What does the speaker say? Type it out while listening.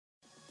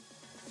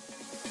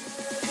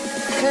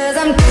What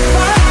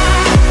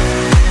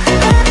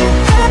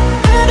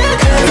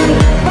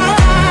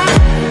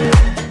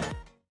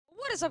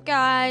is up,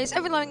 guys?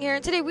 Everyone here,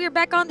 and today we are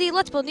back on the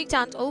Let's Build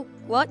NukeTown. Oh,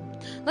 what?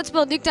 Let's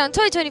Build NukeTown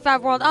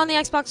 2025 world on the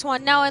Xbox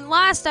One. Now, in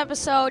last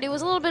episode, it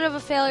was a little bit of a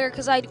failure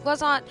because I was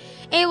not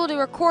able to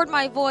record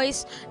my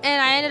voice, and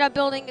I ended up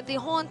building the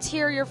whole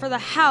interior for the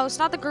house,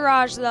 not the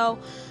garage though.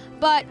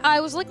 But I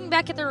was looking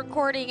back at the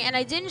recording, and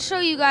I didn't show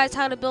you guys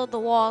how to build the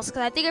walls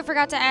because I think I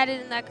forgot to add it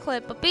in that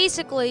clip. But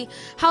basically,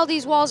 how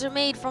these walls are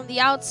made from the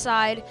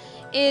outside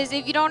is,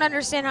 if you don't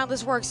understand how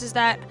this works, is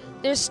that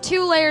there's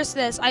two layers to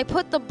this. I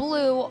put the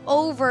blue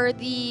over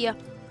the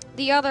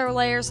other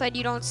layer so that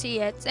you don't see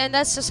it, and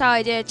that's just how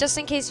I did it, just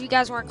in case you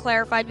guys weren't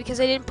clarified, because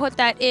I didn't put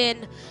that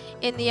in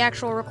the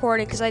actual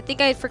recording because I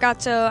think I forgot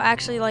to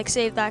actually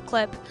save that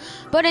clip.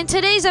 But in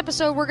today's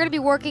episode, we're going to be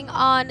working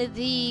on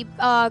the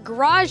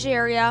garage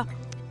area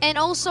and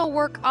also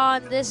work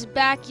on this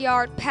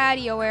backyard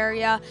patio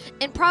area,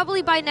 and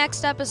probably by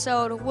next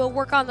episode we'll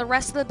work on the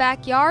rest of the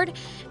backyard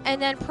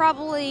and then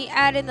probably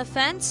add in the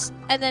fence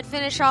and then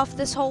finish off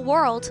this whole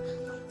world.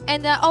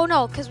 And oh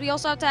no, because we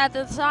also have to add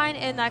the sign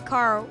in that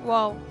car.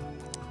 Whoa,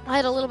 I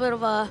had a little bit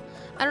of a,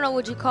 I don't know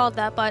what you called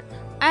that, but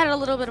I had a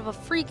little bit of a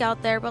freak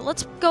out there. But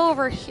let's go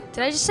over here.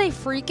 Did I just say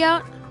freak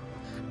out?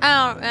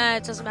 I don't,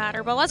 it doesn't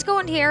matter. But let's go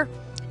in here,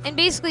 and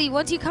basically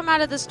once you come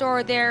out of this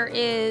door, there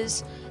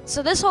is,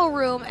 so this whole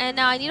room, and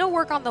now I need to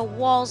work on the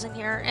walls in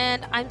here,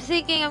 and I'm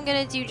thinking I'm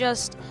gonna do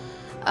just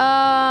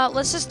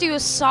let's just do a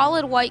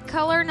solid white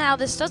color. Now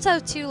this does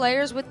have two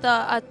layers with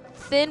a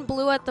thin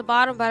blue at the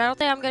bottom, but I don't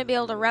think I'm gonna be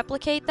able to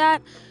replicate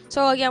that.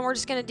 So again, we're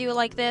just gonna do it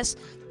like this.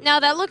 Now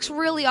that looks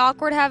really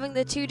awkward having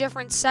the two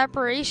different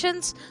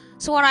separations.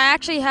 So what I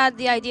actually had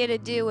the idea to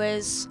do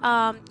is,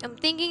 I'm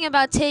thinking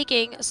about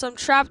taking some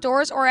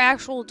trapdoors or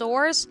actual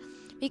doors,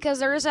 because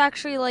there is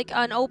actually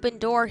an open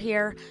door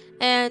here,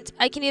 and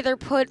I can either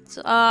put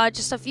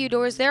just a few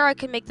doors there, or I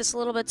can make this a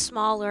little bit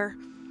smaller.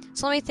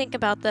 So let me think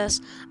about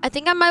this. I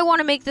think I might want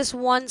to make this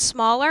one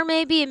smaller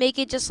maybe, and make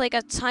it just like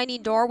a tiny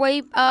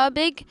doorway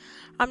big.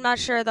 I'm not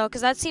sure though,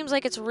 because that seems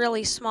like it's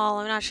really small.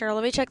 I'm not sure.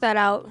 Let me check that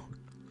out.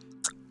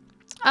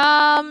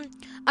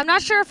 I'm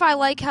not sure if I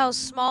like how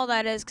small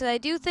that is, because I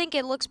do think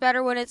it looks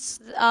better when it's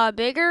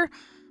bigger,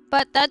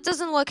 but that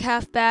doesn't look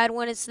half bad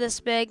when it's this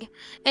big.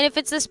 And if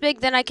it's this big,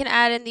 then I can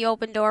add in the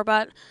open door,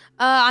 but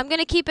I'm going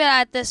to keep it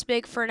at this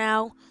big for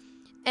now.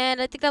 And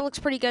I think that looks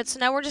pretty good. So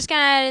now we're just going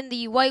to add in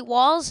the white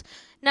walls.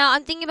 Now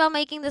I'm thinking about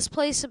making this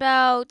place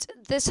about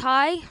this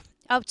high,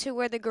 up to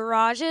where the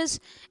garage is,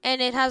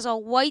 and it has a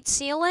white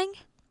ceiling.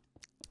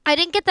 I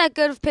didn't get that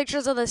good of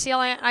pictures of the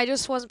ceiling. I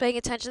just wasn't paying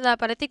attention to that,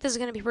 but I think this is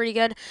going to be pretty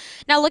good.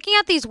 Now, looking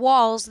at these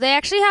walls, they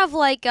actually have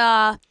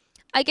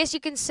I guess you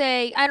can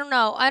say, I don't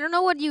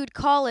know what you would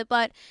call it,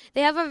 but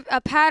they have a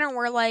pattern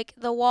where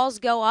the walls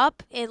go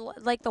up in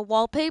the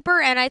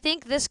wallpaper, and I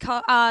think this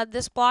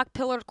this block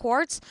pillared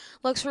quartz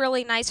looks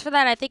really nice for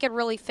that. I think it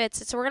really fits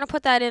it. So we're going to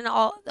put that in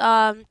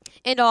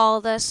into all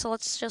of this. So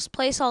let's just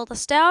place all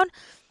this down,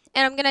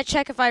 and I'm going to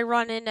check if I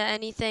run into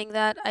anything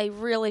that I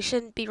really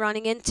shouldn't be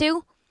running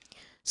into.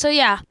 So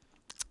yeah,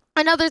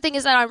 another thing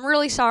is that I'm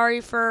really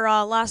sorry for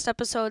last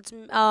episode's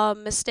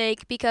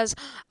mistake, because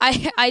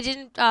I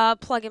didn't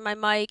plug in my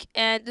mic,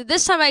 and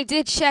this time I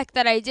did check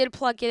that I did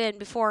plug it in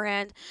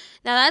beforehand.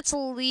 Now that's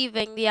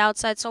leaving the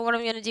outside, so what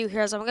I'm going to do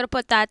here is I'm going to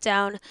put that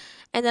down,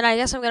 and then I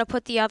guess I'm going to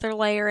put the other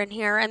layer in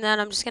here, and then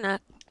I'm just going to,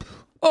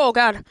 oh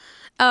god,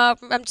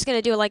 I'm just going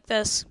to do it like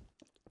this.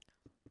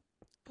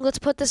 Let's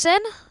put this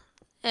in,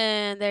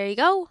 and there you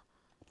go.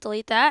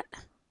 Delete that.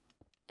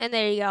 And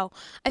there you go.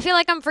 I feel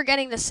like I'm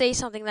forgetting to say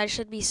something that I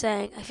should be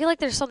saying. I feel like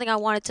there's something I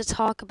wanted to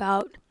talk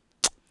about.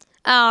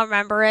 I don't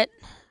remember it.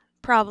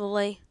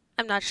 Probably.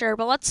 I'm not sure.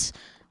 But let's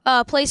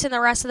place in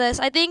the rest of this.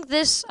 I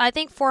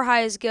think 4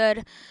 high is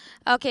good.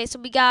 Okay, so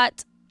we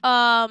got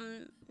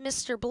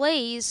Mr.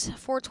 Blaze,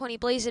 420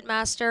 Blaze It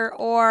Master,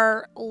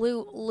 or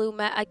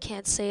I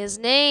can't say his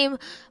name.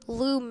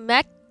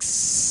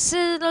 Lumex.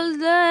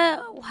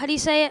 How do you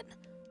say it?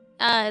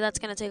 That's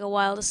gonna take a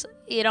while to,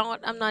 you know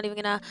what, I'm not even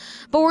gonna,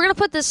 but we're gonna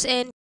put this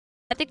in.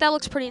 I think that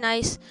looks pretty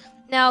nice.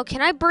 Now,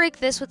 can I break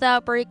this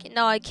without breaking?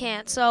 No, I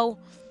can't. So,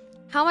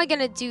 how am I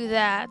gonna do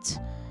that?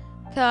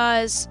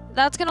 Because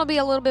that's gonna be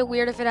a little bit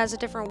weird if it has a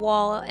different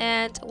wall.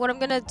 And what I'm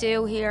gonna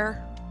do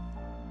here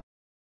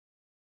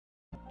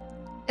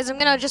is I'm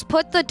gonna just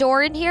put the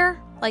door in here,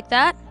 like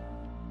that.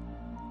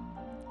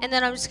 And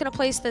then I'm just gonna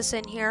place this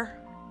in here,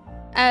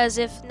 as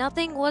if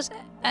nothing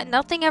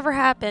ever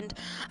happened.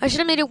 I should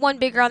have made it one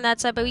bigger on that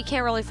side, but we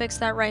can't really fix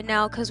that right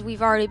now because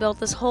we've already built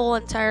this whole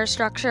entire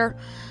structure.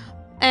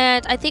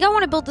 And I think I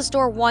want to build this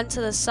door one to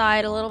the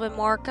side a little bit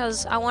more,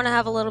 because I want to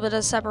have a little bit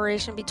of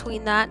separation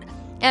between that.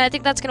 And I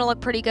think that's going to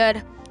look pretty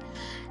good.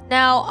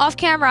 Now, off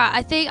camera,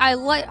 I think I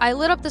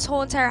lit up this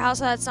whole entire house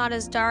so that's not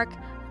as dark.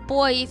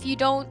 Boy, if you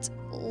don't,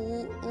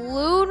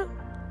 Loon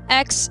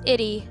X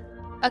Itty.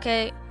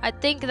 Okay, I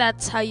think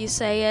that's how you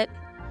say it.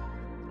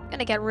 I'm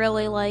gonna get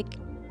really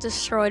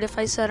destroyed if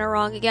I said it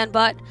wrong again,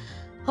 but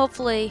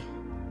hopefully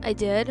I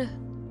did.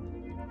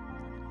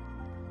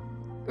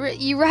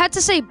 You had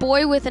to say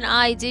boy with an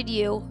I, did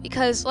you?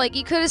 Because, like,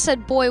 you could have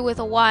said boy with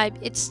a Y.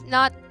 It's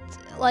not,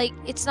 like,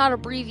 it's not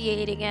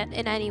abbreviating it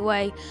in any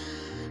way.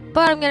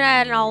 But I'm gonna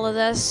add in all of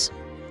this.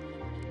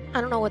 I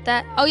don't know what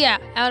that... Oh, yeah.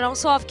 And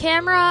also off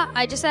camera,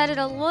 I just added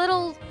a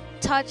little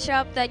touch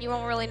up that you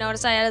won't really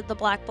notice. I added the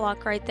black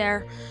block right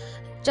there,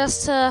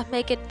 just to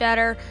make it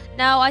better.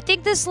 Now, I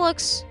think this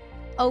looks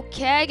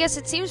okay. I guess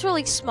it seems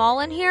really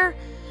small in here,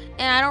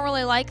 and I don't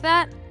really like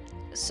that.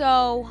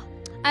 So...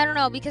 I don't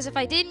know, because if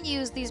I didn't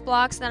use these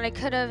blocks, then I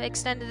could have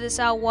extended this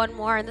out one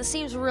more, and this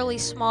seems really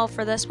small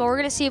for this, but we're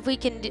going to see if we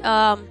can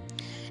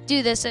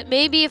do this.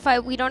 Maybe if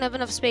we don't have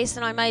enough space,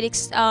 then I might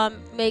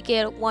make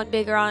it one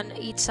bigger on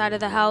each side of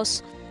the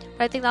house,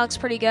 but I think that looks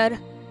pretty good.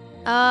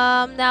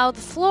 Now,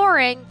 the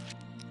flooring,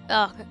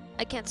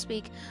 I can't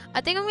speak. I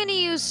think I'm going to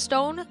use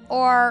stone,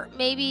 or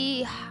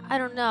maybe, I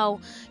don't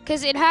know,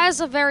 because it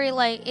has a very,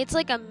 like, it's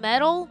like a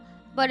metal,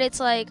 but it's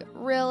like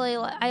really,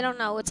 I don't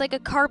know, it's like a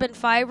carbon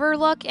fiber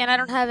look, and I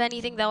don't have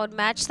anything that would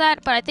match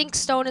that, but I think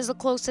stone is the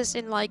closest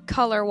in like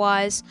color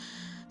wise.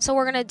 So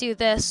we're gonna do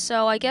this.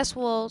 So I guess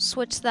we'll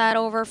switch that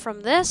over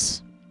from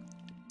this,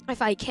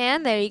 if I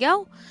can. There you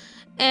go.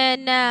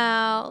 And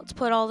now let's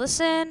put all this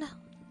in.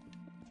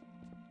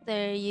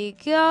 There you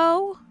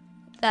go.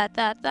 That.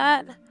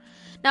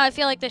 Now I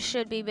feel like this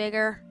should be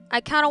bigger.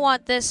 I kind of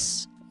want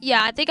this.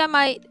 Yeah, I think I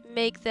might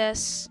make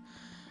this.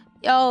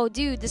 Oh,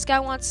 dude, this guy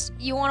wants...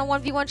 You want a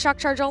 1v1 shock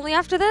charge only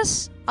after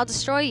this? I'll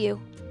destroy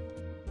you.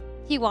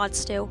 He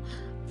wants to.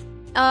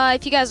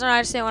 If you guys don't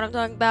understand what I'm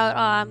talking about,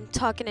 I'm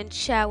talking in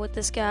chat with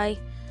this guy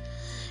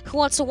who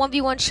wants a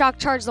 1v1 shock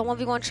charge, the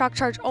 1v1 shock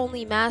charge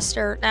only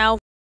master. Now, I'm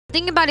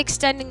thinking about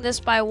extending this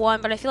by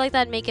 1, but I feel like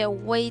that'd make it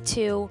way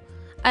too,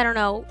 I don't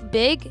know,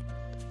 big.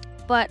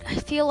 But I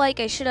feel like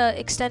I should have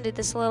extended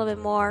this a little bit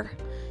more,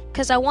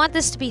 because I want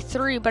this to be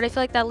 3, but I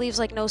feel like that leaves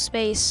like no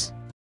space.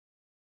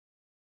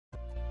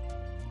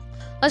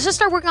 Let's just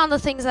start working on the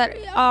things that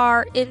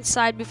are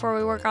inside before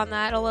we work on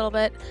that a little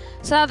bit.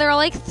 So there are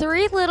like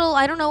 3 little,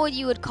 I don't know what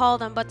you would call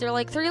them, but they're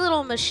like 3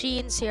 little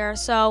machines here.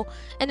 So,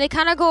 and they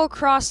kind of go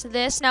across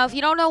this. Now, if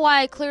you don't know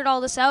why I cleared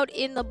all this out,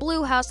 in the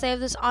blue house, they have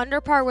this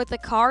under part with the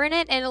car in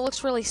it, and it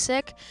looks really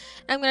sick.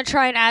 And I'm going to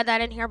try and add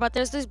that in here, but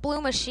there's these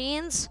blue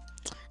machines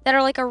that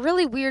are like a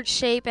really weird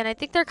shape, and I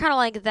think they're kind of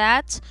like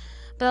that.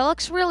 But that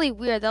looks really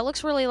weird. That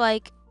looks really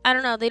like, I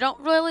don't know, they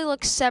don't really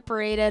look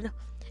separated.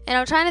 And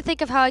I'm trying to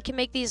think of how I can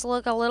make these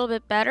look a little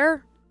bit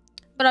better,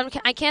 but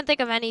I can't think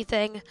of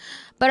anything.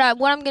 But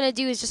what I'm going to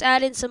do is just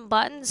add in some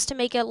buttons to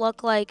make it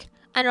look like,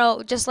 I don't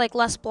know, just like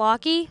less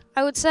blocky,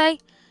 I would say.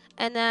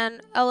 And then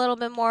a little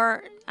bit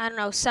more, I don't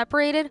know,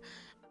 separated.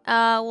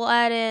 We'll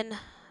add in,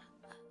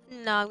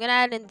 no, I'm going to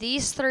add in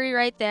these 3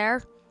 right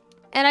there.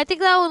 And I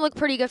think that would look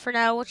pretty good for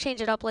now. We'll change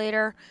it up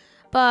later.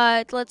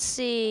 But let's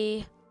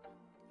see.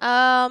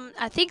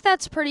 I think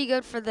that's pretty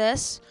good for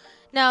this.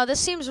 Now, this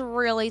seems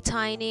really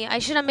tiny. I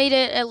should have made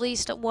it at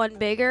least 1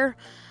 bigger,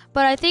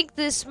 but I think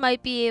this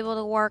might be able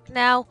to work.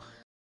 Now,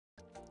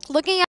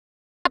 looking at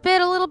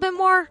it a little bit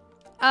more,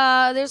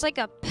 there's like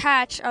a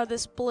patch of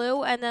this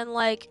blue, and then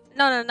like,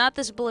 no, not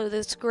this blue,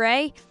 this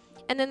gray,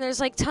 and then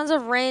there's like tons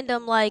of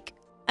random, like,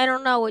 I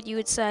don't know what you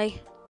would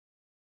say,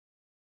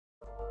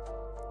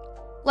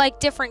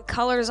 like different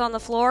colors on the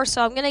floor.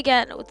 So I'm gonna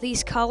get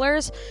these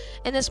colors,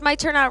 and this might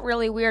turn out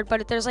really weird,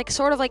 but there's like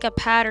sort of like a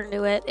pattern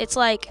to it. It's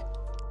like,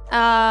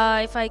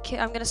 I'm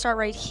gonna start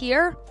right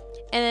here,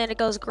 and then it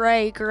goes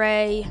gray,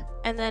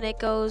 and then it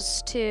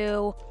goes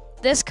to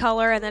this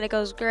color, and then it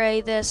goes gray,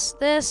 this.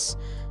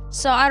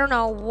 So I don't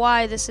know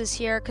why this is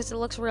here, because it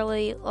looks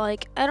really,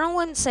 like,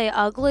 wouldn't say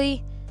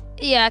ugly.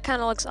 Yeah, it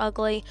kind of looks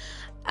ugly.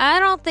 I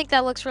don't think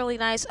that looks really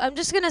nice. I'm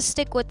just gonna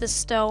stick with the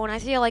stone. I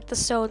feel like the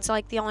stone's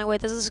like the only way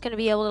this is gonna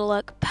be able to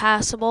look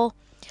passable.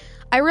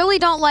 I really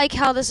don't like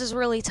how this is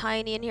really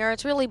tiny in here.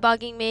 It's really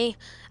bugging me.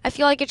 I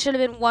feel like it should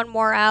have been 1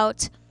 more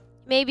out.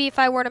 Maybe if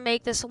I were to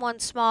make this 1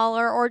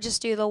 smaller, or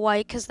just do the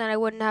white, because then I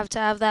wouldn't have to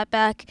have that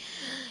back.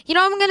 You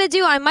know what I'm going to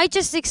do? I might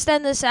just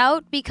extend this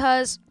out,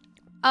 because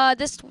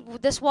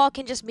this wall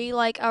can just be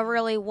like a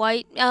really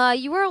white.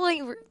 You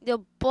won't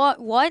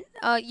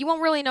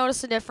really notice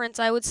the difference,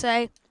 I would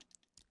say.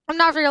 I'm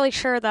not really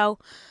sure, though.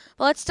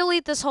 But let's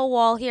delete this whole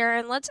wall here,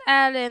 and let's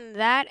add in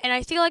that. And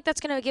I feel like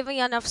that's going to give me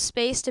enough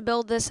space to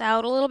build this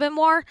out a little bit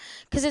more,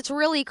 because it's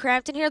really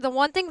cramped in here. The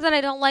one thing that I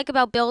don't like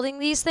about building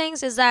these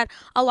things is that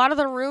a lot of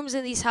the rooms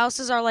in these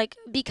houses are like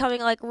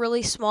becoming like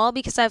really small,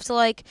 because I have to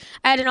like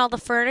add in all the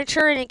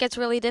furniture, and it gets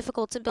really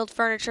difficult to build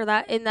furniture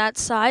in that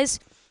size.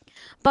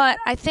 But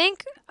I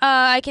think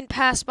I can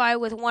pass by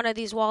with one of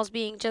these walls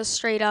being just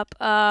straight up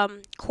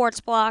quartz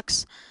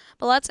blocks.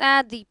 But let's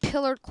add the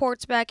pillared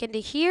quartz back into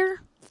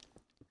here.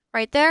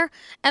 Right there,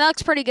 and that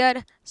looks pretty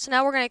good. So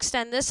now we're going to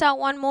extend this out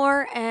 1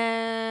 more,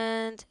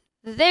 and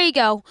there you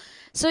go.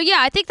 So yeah,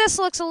 I think this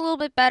looks a little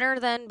bit better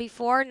than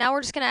before. Now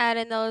we're just going to add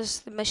in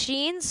those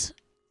machines.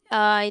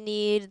 I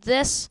need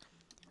this.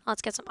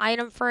 Let's get some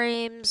item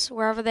frames,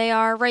 wherever they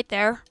are, right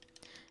there.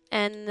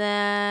 And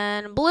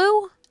then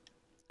blue,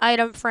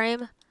 item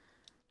frame,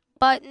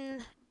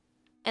 button,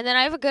 And then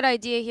I have a good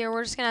idea here.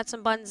 We're just gonna add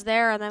some buttons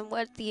there, and then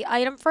with the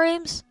item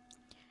frames,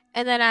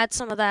 and then add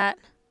some of that.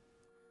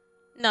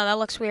 No, that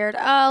looks weird.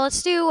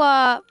 Let's do,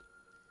 I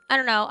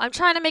don't know. I'm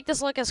trying to make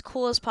this look as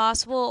cool as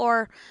possible,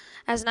 or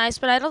as nice,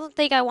 but I don't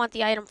think I want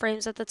the item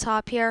frames at the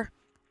top here.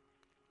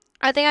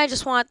 I think I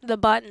just want the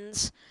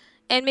buttons,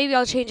 and maybe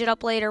I'll change it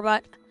up later,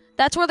 but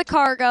that's where the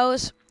car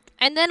goes.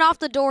 And then off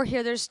the door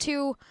here, there's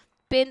 2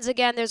 bins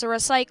again. There's a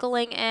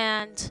recycling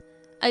and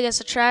I guess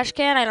a trash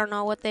can. I don't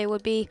know what they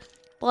would be,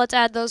 but let's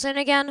add those in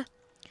again.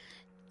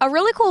 A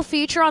really cool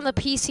feature on the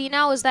PC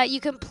now is that you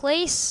can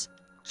place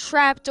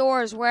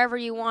trapdoors wherever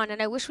you want,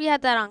 and I wish we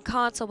had that on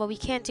console, but we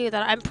can't do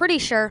that. I'm pretty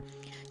sure,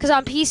 because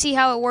on PC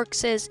how it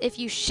works is if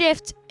you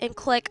shift and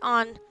click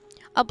on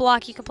a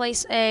block, you can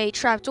place a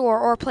trapdoor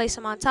or place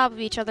them on top of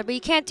each other, but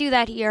you can't do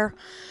that here.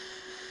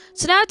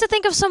 So now I have to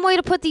think of some way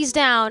to put these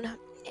down,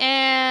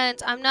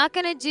 and I'm not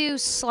going to do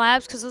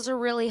slabs because those are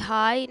really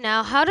high.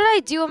 Now, how did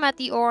I do them at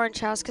the orange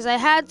house? Because I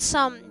had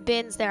some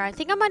bins there. I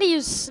think I'm going to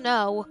use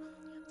snow.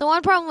 The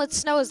one problem with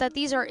snow is that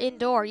these are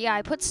indoor. Yeah,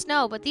 I put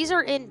snow, but these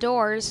are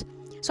indoors.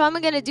 So I'm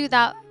going to do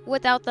that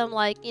without them,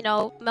 like, you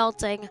know,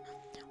 melting.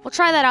 We'll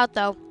try that out,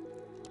 though.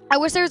 I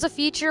wish there was a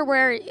feature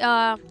where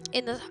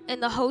in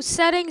the host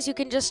settings you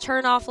can just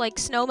turn off like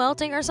snow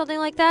melting or something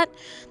like that.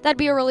 That'd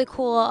be a really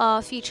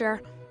cool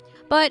feature.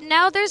 But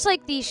now there's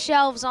like these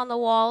shelves on the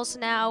walls.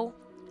 Now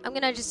I'm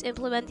gonna just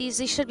implement these.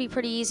 These should be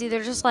pretty easy.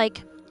 They're just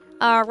like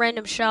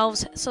random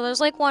shelves. So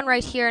there's like one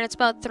right here, and it's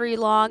about 3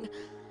 long.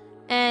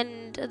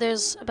 And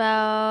there's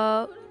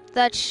about,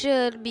 that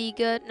should be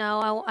good.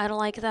 No, I don't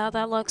like how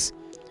that looks.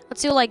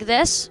 Let's do it like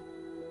this.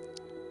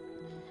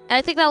 And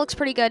I think that looks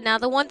pretty good. Now,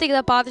 the one thing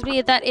that bothers me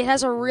is that it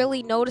has a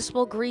really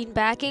noticeable green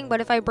backing, but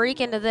if I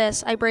break into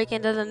this, I break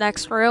into the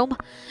next room,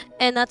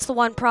 and that's the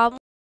one problem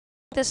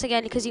with this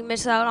again, because you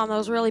miss out on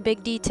those really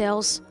big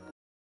details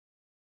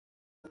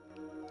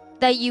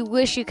that you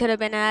wish you could have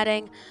been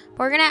adding.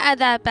 We're going to add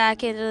that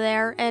back into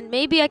there, and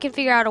maybe I can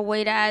figure out a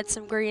way to add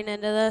some green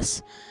into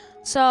this.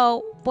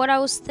 So, what I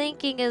was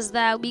thinking is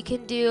that we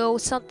can do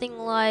something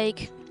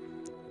like,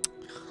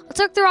 let's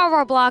look through all of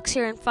our blocks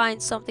here and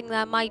find something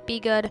that might be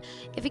good.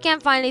 If you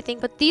can't find anything,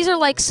 but these are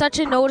like such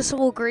a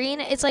noticeable green.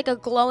 It's like a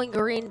glowing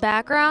green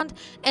background,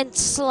 and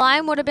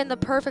slime would have been the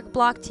perfect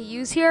block to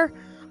use here,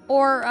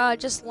 or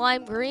just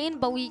lime green,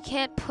 but we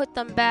can't put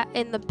them back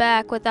in the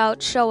back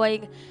without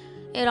showing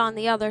it on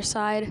the other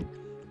side.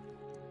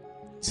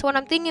 So what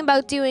I'm thinking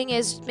about doing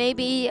is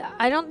maybe,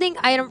 I don't think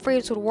item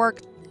frames would work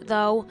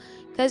though,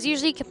 because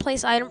usually you can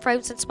place item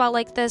frames in a spot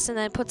like this and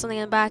then put something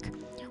in the back.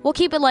 We'll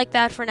keep it like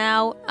that for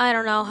now. I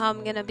don't know how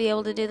I'm going to be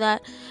able to do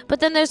that. But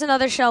then there's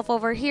another shelf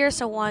over here.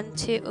 So 1,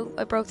 2, ooh,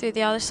 I broke through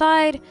the other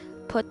side.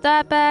 Put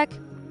that back.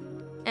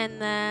 And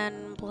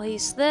then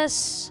place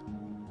this.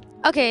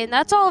 Okay, and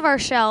that's all of our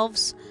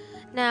shelves.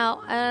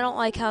 Now, I don't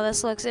like how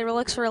this looks. It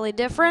looks really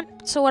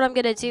different. So what I'm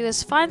going to do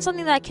is find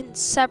something that can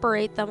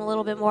separate them a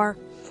little bit more.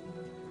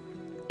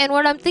 And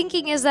what I'm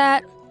thinking is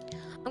that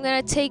I'm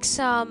going to take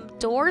some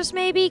doors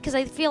maybe, because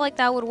I feel like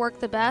that would work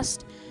the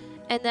best.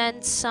 And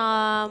then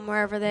some,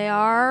 wherever they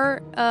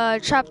are,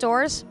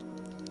 trapdoors.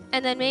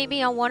 And then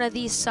maybe on one of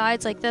these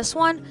sides, like this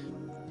one,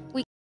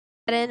 we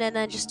can get in and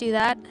then just do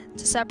that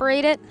to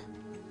separate it.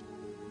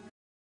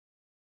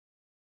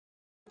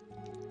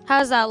 How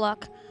does that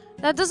look?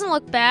 That doesn't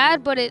look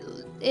bad, but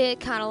it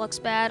kind of looks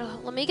bad.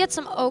 Let me get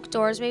some oak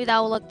doors. Maybe that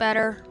will look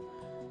better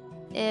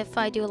if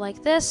I do it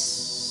like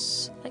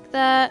this, like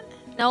that.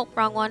 Nope,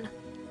 wrong one.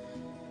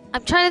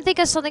 I'm trying to think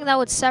of something that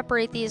would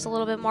separate these a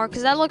little bit more,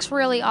 because that looks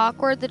really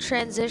awkward, the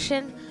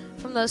transition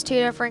from those 2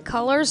 different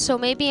colors. So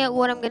maybe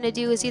what I'm going to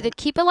do is either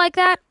keep it like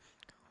that,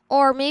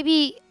 or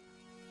maybe,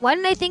 why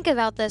didn't I think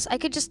about this? I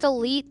could just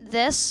delete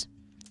this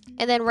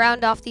and then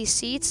round off these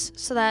seats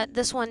so that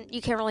this one,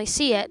 you can't really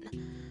see it.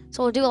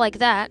 So we'll do it like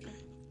that.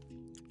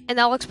 And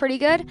that looks pretty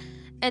good.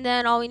 And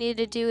then all we need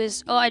to do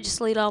is, oh, I just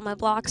deleted all my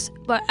blocks,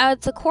 but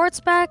add the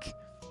quartz back.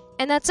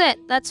 And that's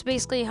it. That's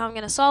basically how I'm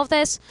going to solve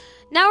this.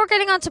 Now we're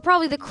getting on to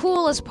probably the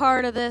coolest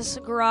part of this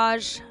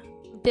garage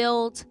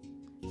build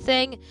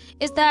thing,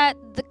 is that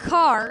the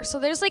car. So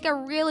there's like a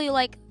really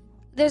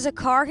there's a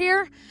car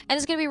here, and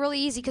it's going to be really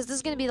easy because this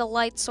is going to be the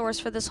light source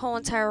for this whole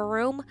entire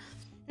room.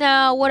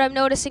 Now what I'm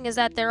noticing is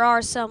that there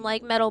are some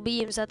like metal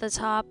beams at the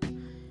top.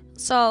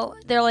 So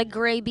they're like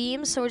gray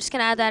beams, so we're just going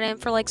to add that in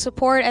for like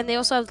support, and they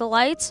also have the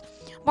lights.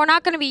 We're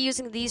not going to be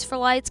using these for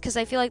lights because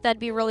I feel like that'd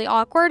be really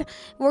awkward.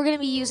 We're going to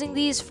be using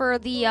these for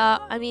the,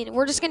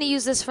 we're just going to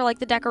use this for like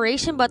the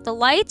decoration, but the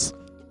lights,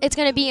 it's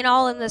going to be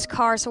all in this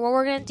car. So what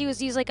we're going to do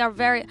is use like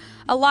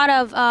a lot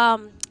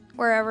of,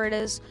 wherever it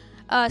is,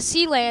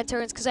 sea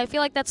lanterns, because I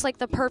feel like that's like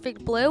the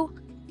perfect blue.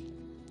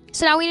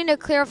 So now we need to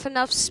clear up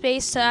enough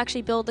space to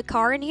actually build the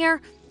car in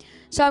here.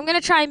 So I'm going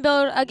to try and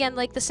build, again,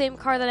 like the same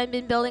car that I've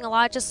been building a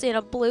lot, just in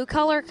a blue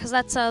color, because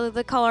that's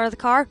the color of the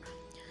car.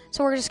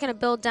 So we're just going to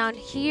build down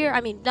here.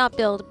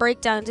 Break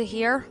down to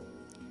here.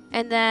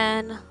 And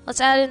then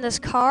let's add in this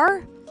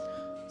car.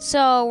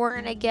 So we're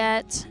going to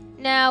get,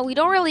 now we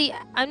don't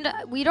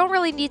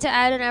really need to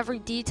add in every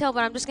detail,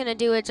 but I'm just going to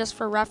do it just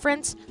for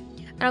reference.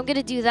 And I'm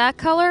gonna do that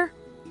color.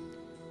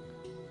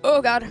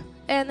 Oh god.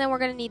 And then we're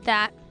gonna need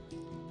that.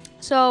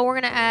 So we're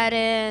gonna add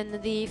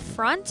in the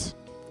front.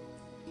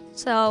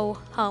 So,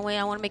 oh wait,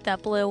 I wanna make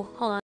that blue.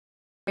 Hold on.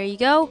 There you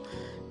go.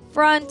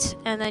 Front,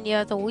 and then you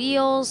have the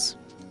wheels.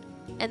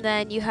 And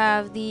then you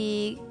have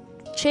the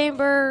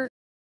chamber.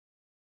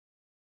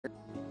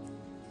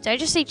 Did I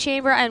just say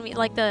chamber? I mean,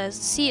 like the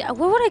seat.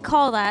 What would I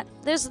call that?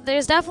 There's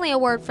definitely a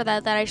word for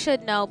that I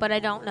should know, but I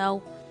don't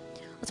know.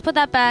 Let's put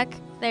that back.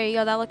 There you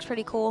go. That looks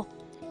pretty cool.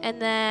 And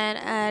then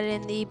add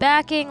in the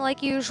backing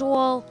like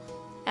usual.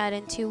 Add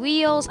in 2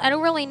 wheels. I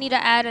don't really need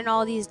to add in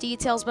all these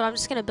details, but I'm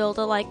just gonna build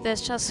it like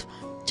this, just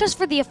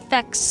for the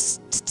effects.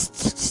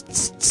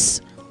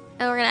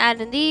 And we're gonna add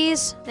in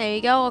these. There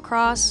you go.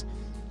 Across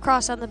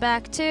on the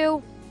back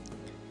too.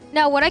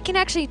 Now what I can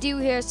actually do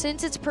here,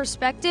 since it's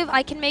perspective,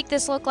 I can make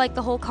this look like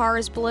the whole car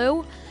is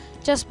blue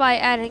just by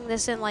adding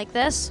this in like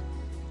this.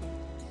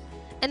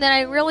 And then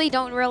I really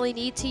don't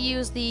need to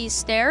use these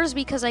stairs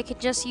because I could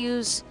just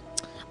use,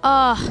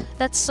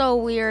 that's so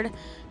weird.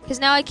 Because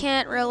now I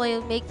can't really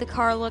make the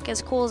car look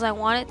as cool as I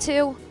want it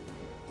to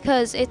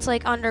because it's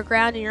like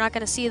underground and you're not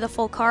going to see the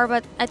full car,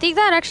 but I think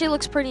that actually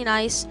looks pretty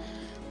nice.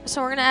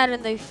 So we're going to add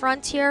in the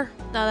front here.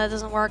 No, that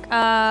doesn't work.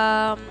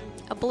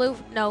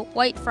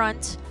 White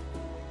front.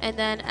 And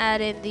then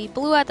add in the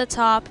blue at the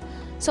top.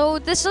 So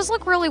this does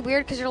look really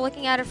weird because you're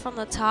looking at it from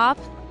the top,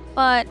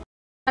 but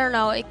I don't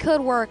know, it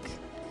could work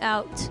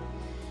out.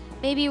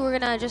 Maybe we're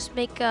gonna just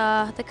make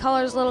the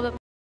colors a little bit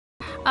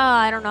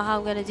I don't know how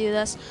I'm gonna do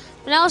this.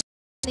 But now let's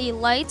do the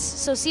lights.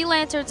 So sea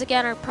lanterns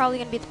again are probably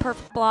gonna be the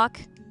perfect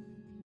block.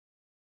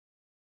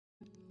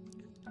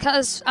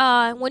 Because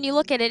when you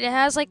look at it, it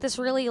has like this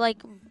really like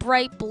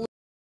bright blue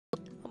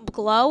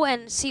glow,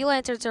 and sea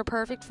lanterns are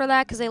perfect for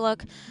that because they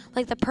look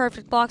like the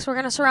perfect blocks. We're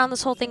gonna surround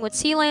this whole thing with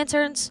sea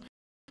lanterns,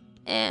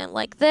 and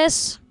like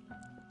this.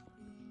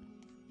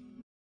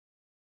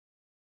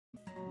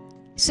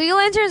 Sea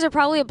lanterns are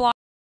probably a block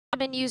I've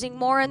been using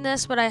more in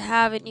this, but I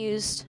haven't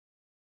used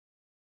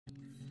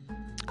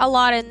a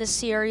lot in this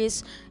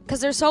series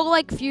because they're so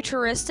like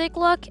futuristic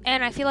look,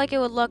 and I feel like it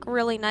would look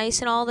really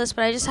nice in all this,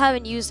 but I just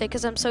haven't used it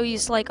because I'm so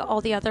used to like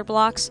all the other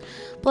blocks.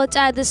 But let's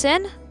add this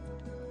in.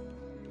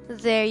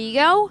 There you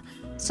go.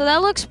 So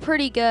that looks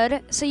pretty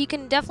good. So you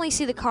can definitely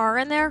see the car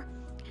in there.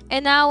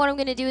 And now what I'm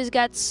going to do is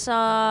get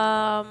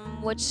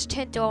some... Which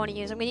tint do I want to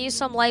use? I'm going to use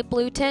some light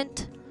blue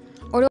tint.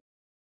 Or do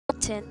I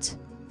tint?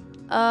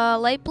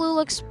 Light blue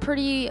looks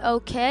pretty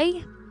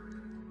okay.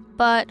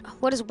 But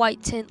what does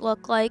white tint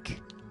look like?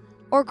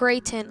 Or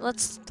gray tint.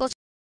 Let's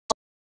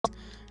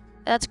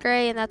That's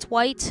gray and that's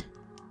white.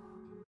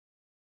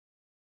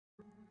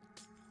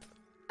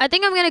 I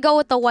think I'm going to go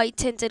with the white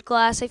tinted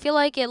glass. I feel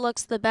like it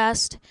looks the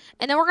best.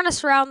 And then we're going to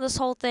surround this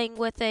whole thing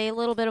with a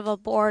little bit of a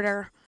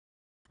border.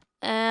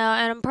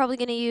 And I'm probably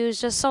going to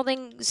use just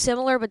something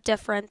similar but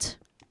different.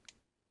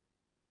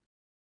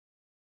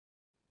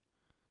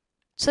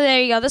 So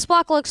there you go. This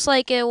block looks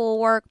like it will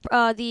work.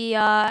 The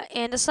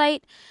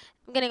andesite.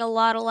 I'm getting a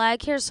lot of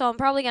lag here, so I'm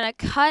probably going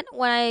to cut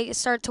when I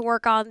start to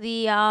work on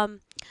the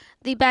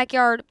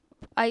backyard,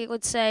 I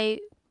would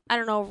say... I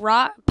don't know,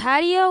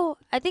 patio?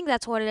 I think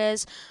that's what it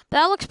is. But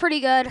that looks pretty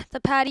good, the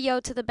patio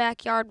to the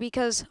backyard,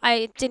 because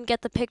I didn't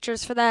get the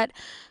pictures for that.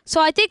 So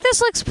I think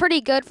this looks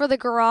pretty good for the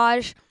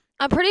garage.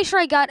 I'm pretty sure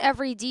I got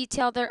every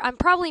detail there. I'm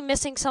probably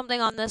missing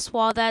something on this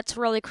wall that's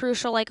really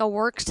crucial, like a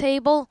work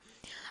table.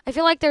 I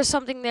feel like there's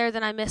something there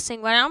that I'm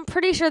missing, but I'm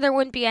pretty sure there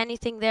wouldn't be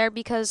anything there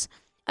because,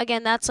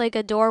 again, that's like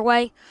a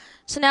doorway.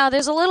 So now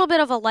there's a little bit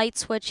of a light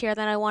switch here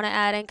that I want to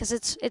add in because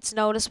it's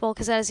noticeable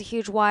because that is a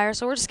huge wire.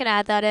 So we're just going to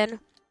add that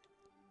in.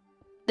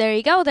 There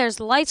you go, there's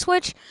the light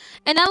switch,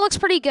 and that looks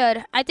pretty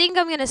good. I think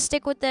I'm going to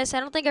stick with this.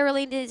 I don't think I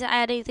really need to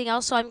add anything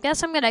else, so I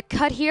guess I'm going to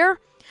cut here.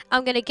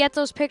 I'm going to get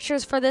those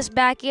pictures for this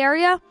back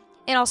area,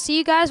 and I'll see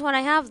you guys when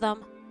I have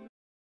them.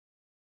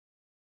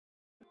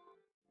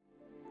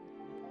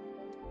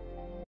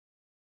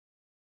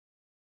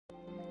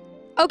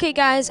 Okay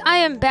guys, I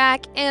am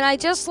back, and I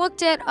just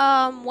looked at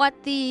what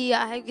the,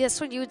 I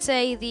guess what you would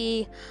say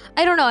the,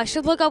 I don't know, I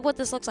should look up what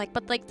this looks like,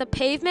 but like the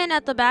pavement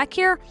at the back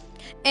here,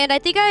 and I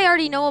think I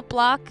already know what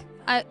blocks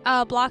I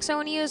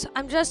want to use.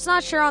 I'm just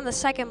not sure on the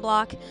second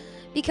block,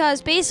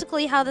 because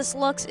basically how this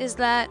looks is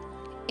that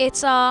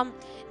it's kind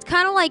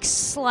of like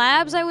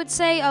slabs, I would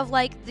say, of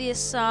like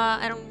this,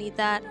 I don't need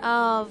that,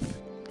 of,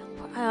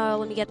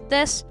 let me get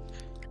this,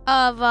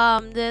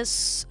 of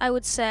this, I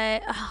would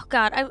say, oh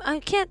god, I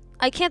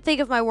can't think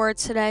of my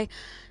words today.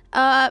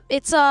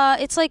 It's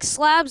like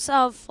slabs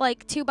of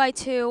like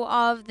 2x2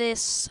 of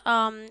this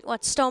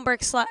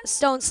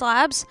stone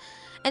slabs,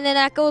 and then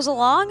that goes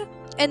along,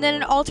 and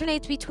then it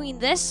alternates between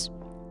this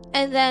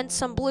and then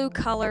some blue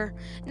color.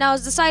 Now I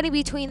was deciding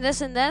between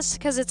this and this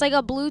because it's like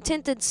a blue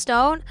tinted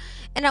stone,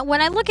 and when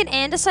I look at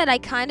andesite I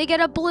kind of get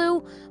a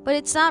blue, but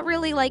it's not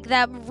really like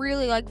that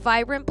really like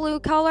vibrant blue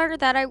color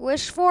that I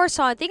wish for,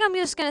 so I think I'm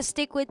just gonna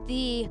stick with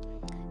the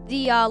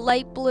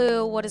light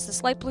blue, what is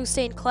this, light blue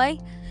stained clay.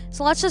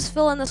 So let's just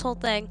fill in this whole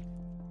thing.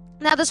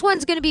 Now this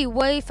one's gonna be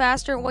way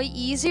faster and way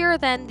easier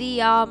than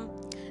the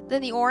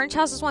than the orange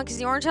houses one, because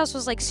the orange house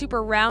was like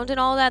super round and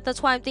all that.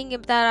 That's why I'm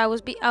thinking that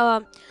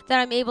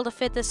I'm able to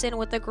fit this in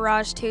with the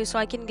garage too, so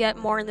I can get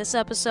more in this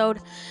episode.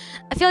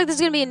 I feel like this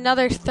is gonna be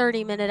another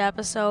 30-minute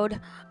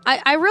episode.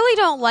 I really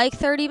don't like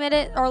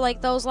 30-minute or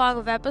like those long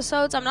of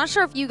episodes. I'm not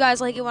sure if you guys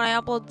like it when I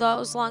upload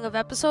those long of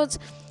episodes,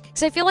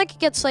 because I feel like it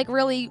gets like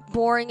really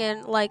boring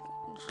and like,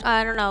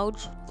 I don't know,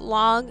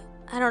 long.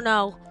 I don't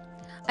know.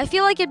 I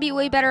feel like it'd be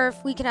way better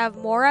if we could have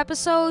more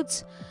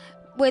episodes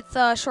with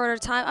shorter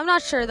time. I'm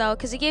not sure though,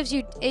 because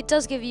it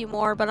does give you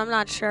more, but I'm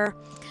not sure.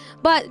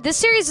 But this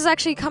series is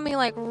actually coming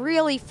like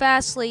really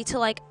fastly to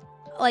like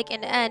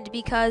an end,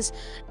 because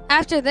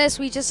after this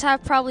we just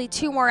have probably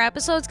 2 more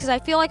episodes, because I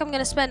feel like I'm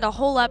gonna spend a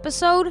whole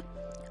episode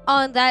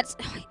on that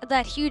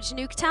huge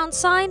NukeTown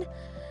sign,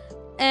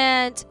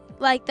 and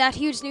like that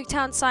huge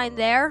NukeTown sign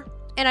there,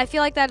 and I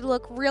feel like that'd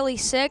look really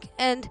sick,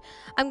 and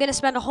I'm gonna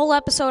spend a whole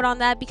episode on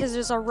that because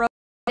there's a road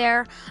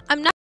there.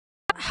 I'm not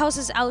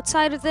houses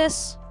outside of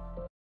this,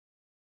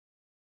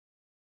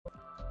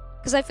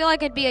 because I feel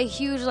like it'd be a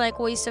huge like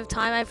waste of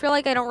time. I feel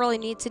like I don't really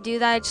need to do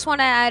that. I just want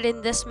to add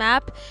in this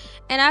map,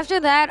 and after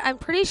that I'm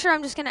pretty sure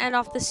I'm just gonna end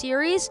off the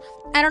series.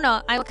 I don't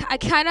know, I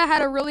kind of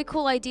had a really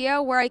cool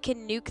idea where I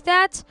can nuke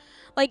that,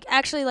 like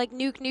actually like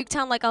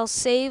NukeTown. Like I'll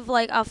save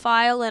like a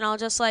file and I'll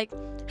just like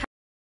have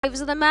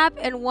lives of the map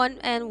and one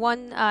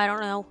I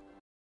don't know.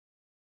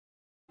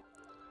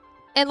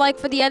 And like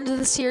for the end of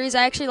the series,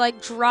 I actually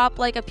like drop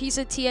like a piece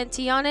of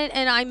TNT on it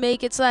and I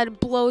make it so that it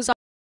blows up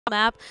the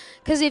map.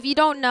 Because if you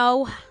don't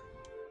know,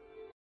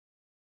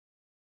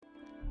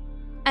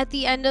 at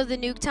the end of the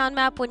NukeTown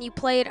map, when you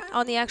play it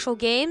on the actual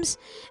games,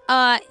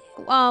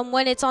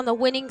 when it's on the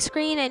winning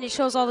screen and it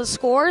shows all the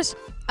scores,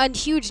 a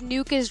huge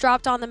nuke is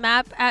dropped on the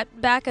map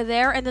at back of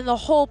there, and then the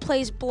whole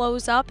place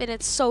blows up, and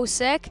it's so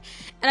sick.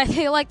 And I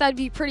feel like that'd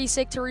be pretty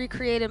sick to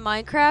recreate in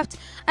Minecraft.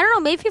 I don't know,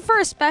 maybe for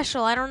a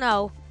special, I don't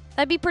know.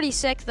 That'd be pretty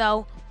sick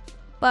though.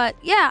 But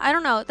yeah, I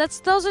don't know.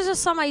 Those are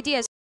just some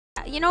ideas.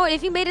 You know what,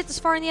 if you made it this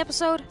far in the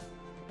episode,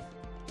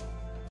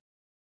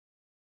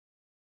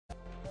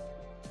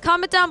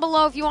 comment down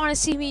below if you want to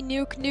see me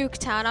nuke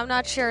NukeTown. I'm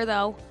not sure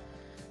though.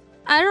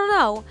 I don't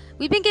know.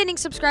 We've been gaining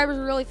subscribers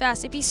really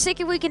fast. It'd be sick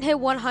if we can hit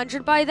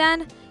 100 by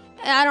then.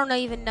 I don't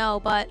even know,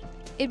 but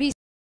it'd be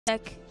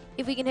sick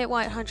if we can hit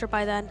 100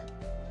 by then.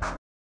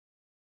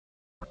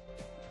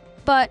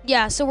 But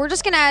yeah, so we're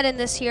just gonna add in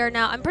this here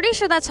now. I'm pretty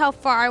sure that's how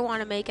far I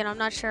want to make it. I'm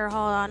not sure.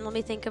 Hold on, let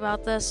me think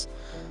about this.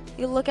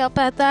 You look up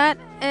at that,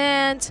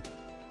 and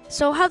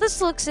so how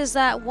this looks is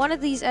that one of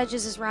these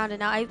edges is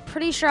rounded. Now I'm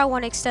pretty sure I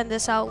want to extend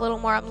this out a little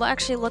more. I'm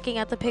actually looking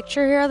at the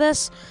picture here of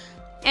this,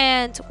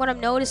 and what I'm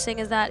noticing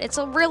is that it's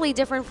really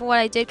different from what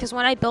I did, because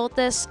when I built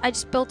this, I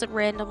just built it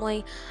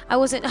randomly. I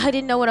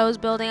didn't know what I was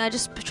building. I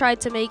just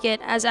tried to make it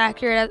as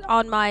accurate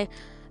on my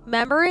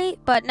memory,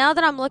 but now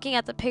that I'm looking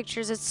at the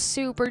pictures, it's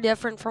super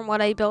different from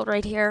what I built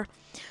right here.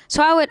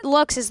 So how it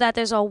looks is that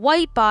there's a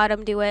white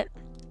bottom to it,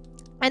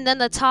 and then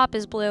the top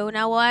is blue.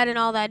 Now we'll add in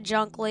all that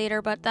junk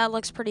later, but that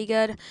looks pretty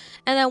good.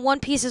 And then one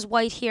piece is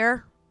white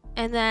here,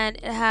 and then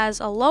it has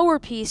a lower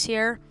piece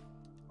here,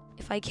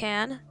 if I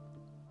can.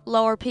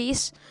 Lower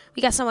piece.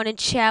 We got someone in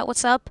chat,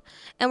 what's up?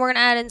 And we're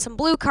gonna add in some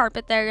blue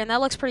carpet there, and that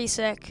looks pretty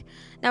sick.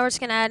 Now we're just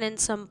gonna add in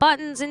some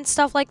buttons and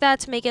stuff like that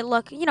to make it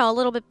look, you know, a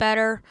little bit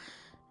better.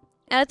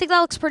 And I think that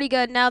looks pretty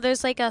good. Now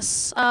there's like a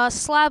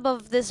slab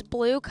of this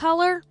blue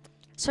color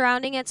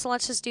surrounding it, so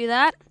let's just do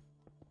that.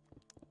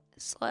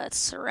 So let's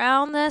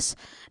surround this,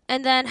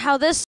 and then how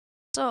this,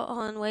 so hold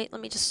on, wait, let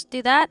me just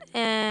do that,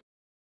 and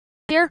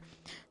here.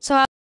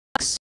 So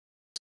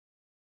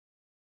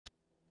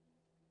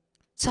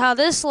how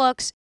this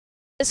looks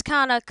is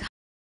kind of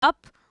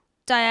up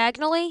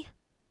diagonally,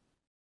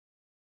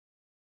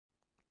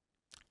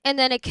 and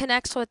then it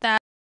connects with that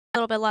a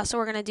little bit less, so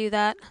we're going to do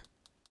that.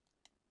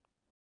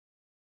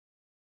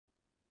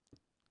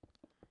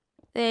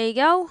 There you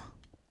go.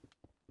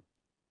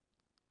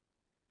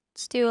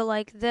 Let's do it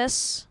like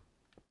this.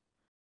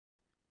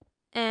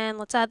 And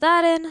let's add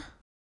that in.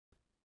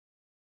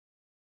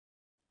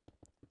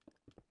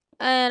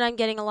 And I'm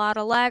getting a lot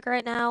of lag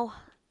right now.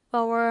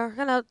 But we're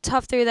gonna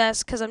tough through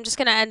this, because I'm just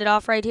gonna end it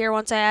off right here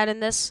once I add in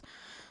this.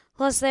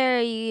 Plus,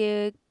 there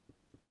you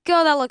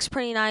go. That looks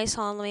pretty nice.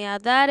 Hold on, let me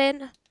add that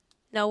in.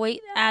 No,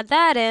 wait, add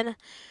that in.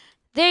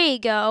 There you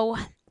go.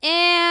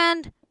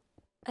 And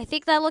I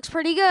think that looks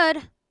pretty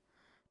good.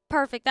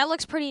 Perfect. That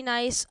looks pretty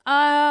nice. Do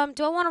I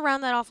want to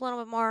round that off a little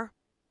bit more?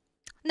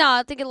 No,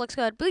 I think it looks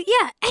good. But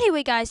yeah,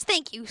 anyway, guys,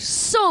 thank you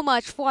so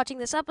much for watching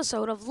this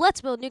episode of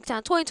Let's Build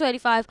NukeTown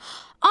 2025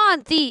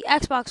 on the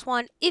Xbox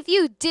One. If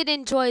you did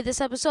enjoy this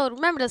episode,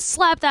 remember to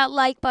slap that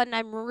like button.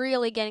 I'm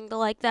really getting to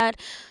like that.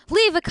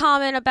 Leave a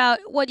comment about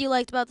what you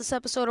liked about this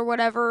episode or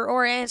whatever,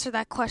 or answer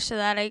that question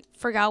that I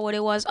forgot what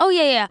it was. Oh,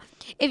 yeah.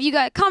 If you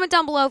guys, comment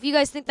down below if you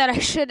guys think that I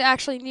should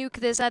actually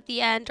nuke this at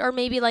the end, or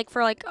maybe like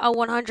for like a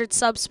 100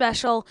 sub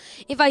special.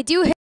 If I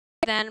do hit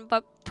it then,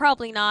 but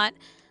probably not.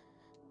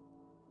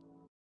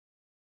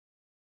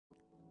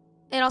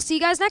 And I'll see you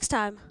guys next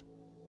time.